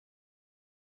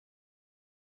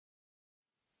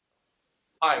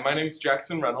Hi, my name is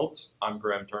Jackson Reynolds. I'm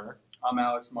Graham Turner. I'm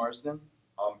Alex Marsden.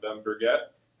 I'm Ben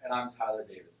Burgett. And I'm Tyler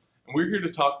Davis. And we're here to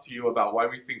talk to you about why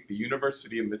we think the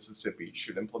University of Mississippi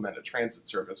should implement a transit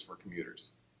service for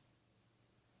commuters.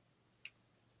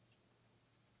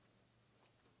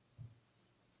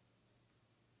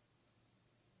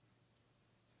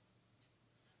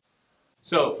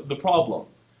 So, the problem.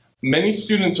 Many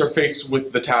students are faced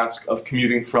with the task of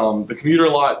commuting from the commuter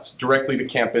lots directly to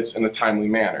campus in a timely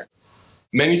manner.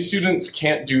 Many students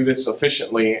can't do this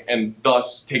efficiently and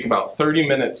thus take about 30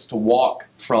 minutes to walk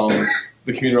from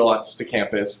the commuter lots to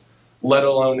campus, let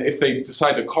alone if they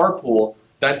decide to carpool,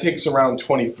 that takes around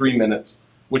 23 minutes,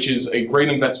 which is a great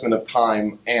investment of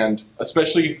time, and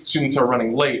especially if students are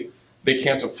running late, they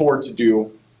can't afford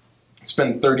to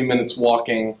spend 30 minutes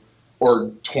walking or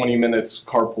 20 minutes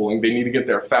carpooling. They need to get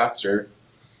there faster,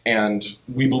 and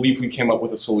we believe we came up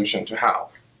with a solution to how.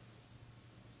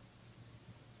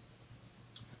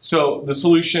 So the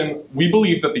solution, we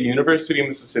believe that the University of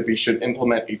Mississippi should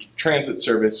implement a transit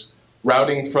service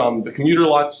routing from the commuter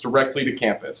lots directly to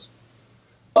campus.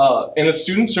 In a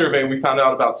student survey, we found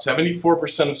out about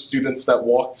 74% of students that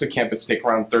walk to campus take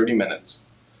around 30 minutes.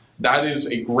 That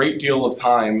is a great deal of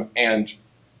time, and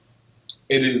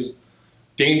it is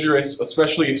dangerous,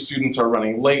 especially if students are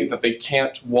running late, that they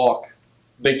can't walk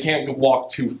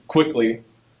too quickly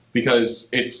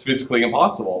because it's physically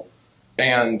impossible.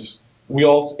 And we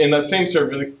also, in that same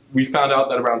survey, we found out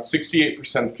that around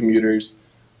 68% of commuters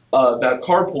that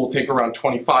carpool take around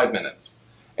 25 minutes.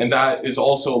 And that is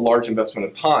also a large investment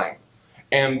of time.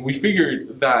 And we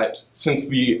figured that since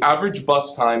the average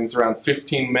bus time is around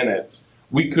 15 minutes,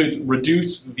 we could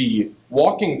reduce the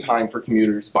walking time for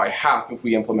commuters by half if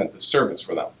we implement this service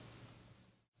for them.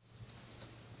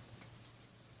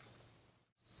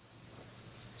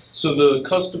 So the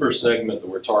customer segment that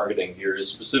we're targeting here is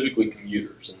specifically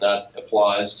commuters, and that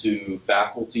applies to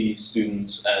faculty,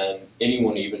 students, and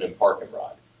anyone even in park and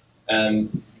ride.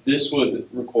 And this would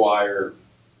require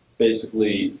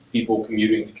basically people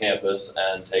commuting to campus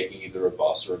and taking either a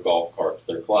bus or a golf cart to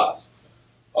their class.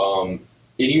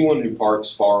 Anyone who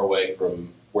parks far away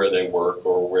from where they work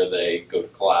or where they go to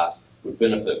class would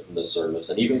benefit from this service,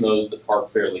 and even those that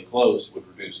park fairly close would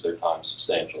reduce their time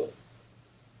substantially.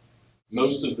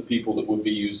 Most of the people that would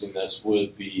be using this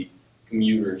would be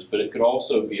commuters, but it could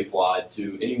also be applied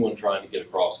to anyone trying to get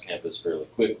across campus fairly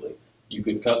quickly. You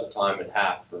could cut the time in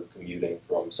half for commuting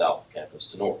from south of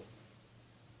campus to north.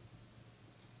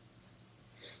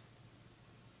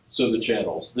 So the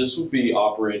channels. This would be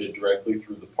operated directly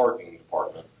through the parking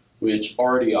department, which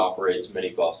already operates many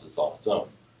buses on its own.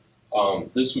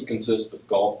 This would consist of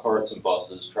golf carts and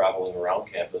buses traveling around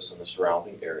campus and the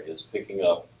surrounding areas, picking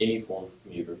up any form of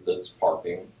commuter that's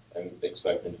parking and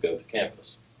expecting to go to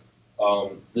campus.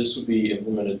 This would be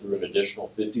implemented through an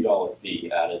additional $50 fee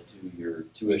added to your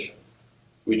tuition,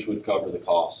 which would cover the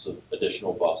costs of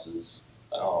additional buses,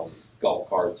 golf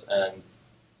carts, and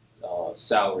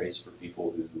salaries for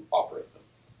people who operate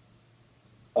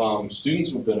them.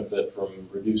 Students would benefit from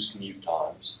reduced commute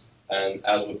times, and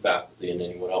as would faculty and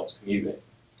anyone else commuting.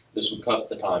 This would cut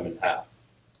the time in half.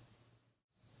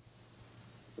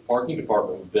 The parking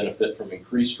department would benefit from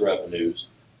increased revenues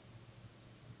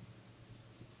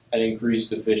and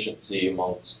increased efficiency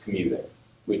amongst commuting,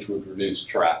 which would reduce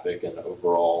traffic and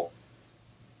overall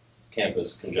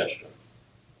campus congestion.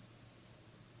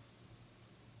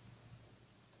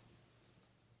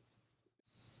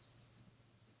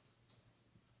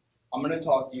 I'm going to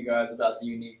talk to you guys about the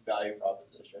unique value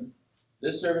proposition.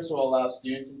 This service will allow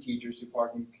students and teachers who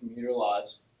park in commuter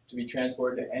lots to be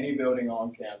transported to any building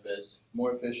on campus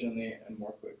more efficiently and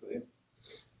more quickly.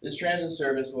 This transit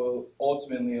service will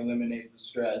ultimately eliminate the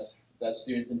stress that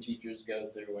students and teachers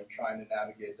go through when trying to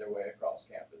navigate their way across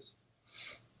campus.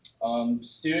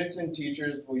 Students and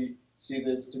teachers will see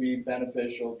this to be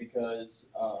beneficial because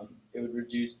it would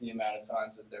reduce the amount of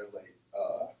times that they're late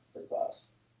for class.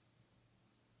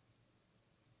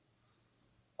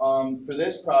 For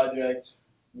this project,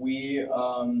 we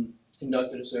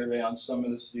conducted a survey on some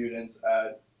of the students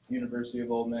at University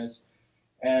of Ole Miss,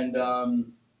 and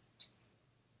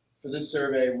for this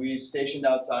survey, we stationed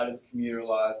outside of the commuter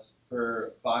lots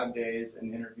for 5 days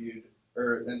and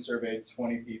surveyed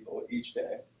 20 people each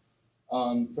day.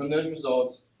 From those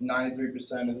results,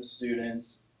 93% of the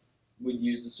students would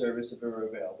use the service if it were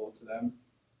available to them.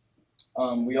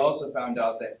 We also found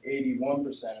out that 81%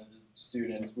 of the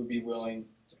students would be willing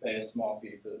to pay a small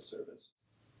fee for the service.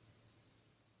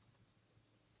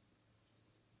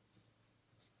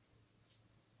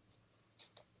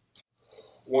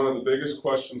 One of the biggest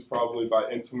questions probably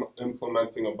by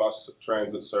implementing a bus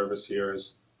transit service here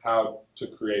is how to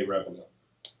create revenue.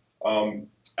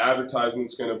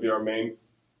 Advertisement's going to be our main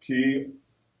key.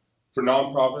 For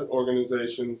nonprofit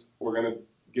organizations, we're going to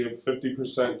give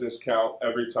 50% discount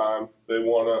every time they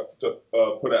want to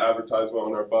put an advertisement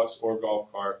on their bus or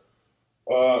golf cart.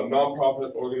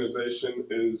 Nonprofit organization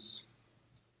is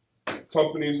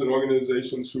companies and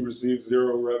organizations who receive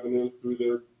zero revenue through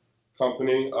their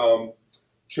company.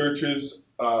 Churches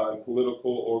and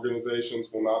political organizations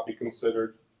will not be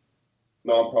considered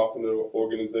nonprofit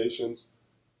organizations.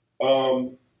 A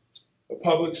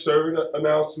public service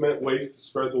announcement, ways to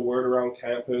spread the word around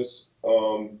campus,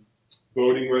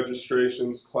 voting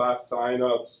registrations, class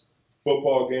sign-ups,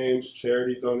 football games,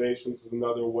 charity donations is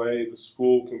another way the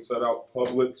school can set out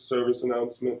public service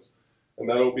announcements, and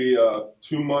that'll be a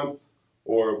 2-month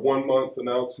or 1-month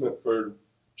announcement for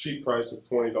cheap price of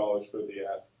 $20 for the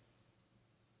ad.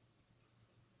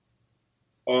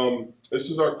 This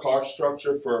is our cost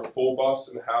structure for a full bus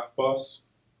and half bus.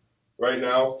 Right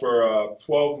now, for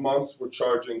 12 months, we're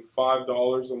charging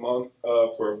 $5 a month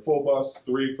for a full bus,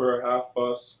 $3 for a half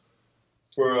bus.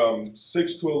 For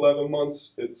 6 to 11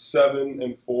 months, it's $7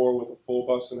 and $4 with a full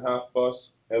bus and half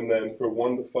bus, and then for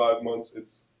 1 to 5 months,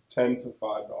 it's $10 to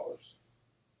 $5.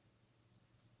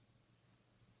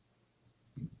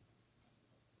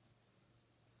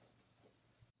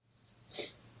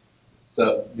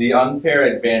 So the unfair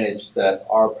advantage that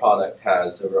our product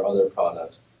has over other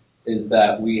products is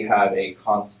that we have a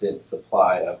constant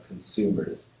supply of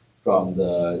consumers from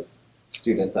the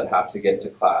students that have to get to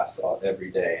class every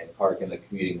day and park in the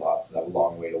commuting lots and have a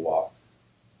long way to walk.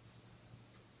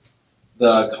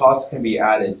 The cost can be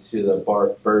added to the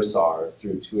bursar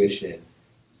through tuition,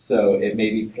 so it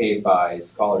may be paid by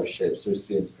scholarships or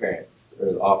students' parents,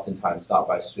 or oftentimes not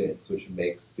by students, which would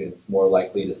make students more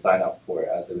likely to sign up for it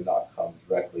as it would not come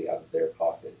directly out of their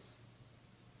pockets.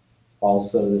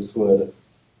 Also, this would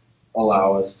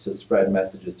allow us to spread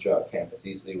messages throughout campus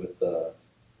easily with the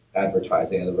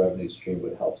advertising, and the revenue stream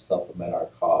would help supplement our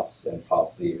costs and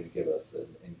possibly even give us an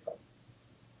income.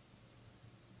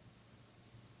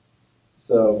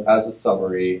 So as a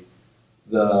summary,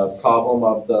 the problem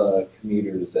of the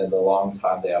commuters and the long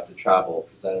time they have to travel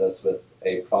presented us with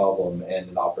a problem and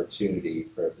an opportunity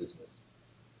for a business.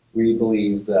 We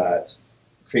believe that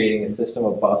creating a system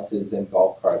of buses and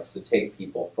golf carts to take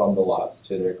people from the lots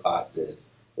to their classes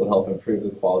will help improve the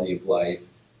quality of life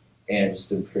and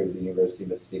just improve the University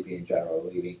of Mississippi in general,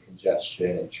 relieving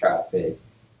congestion and traffic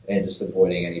and just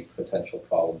avoiding any potential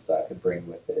problems that could bring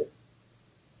with it.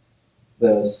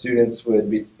 The students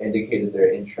would be indicated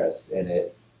their interest in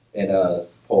it in a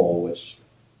poll, which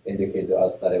indicated to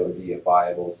us that it would be a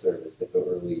viable service if it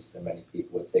were released and many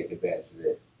people would take advantage of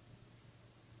it.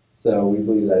 So we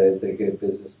believe that it is a good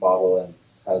business model and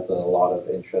has a lot of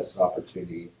interest and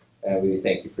opportunity, and we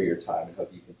thank you for your time and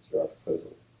hope you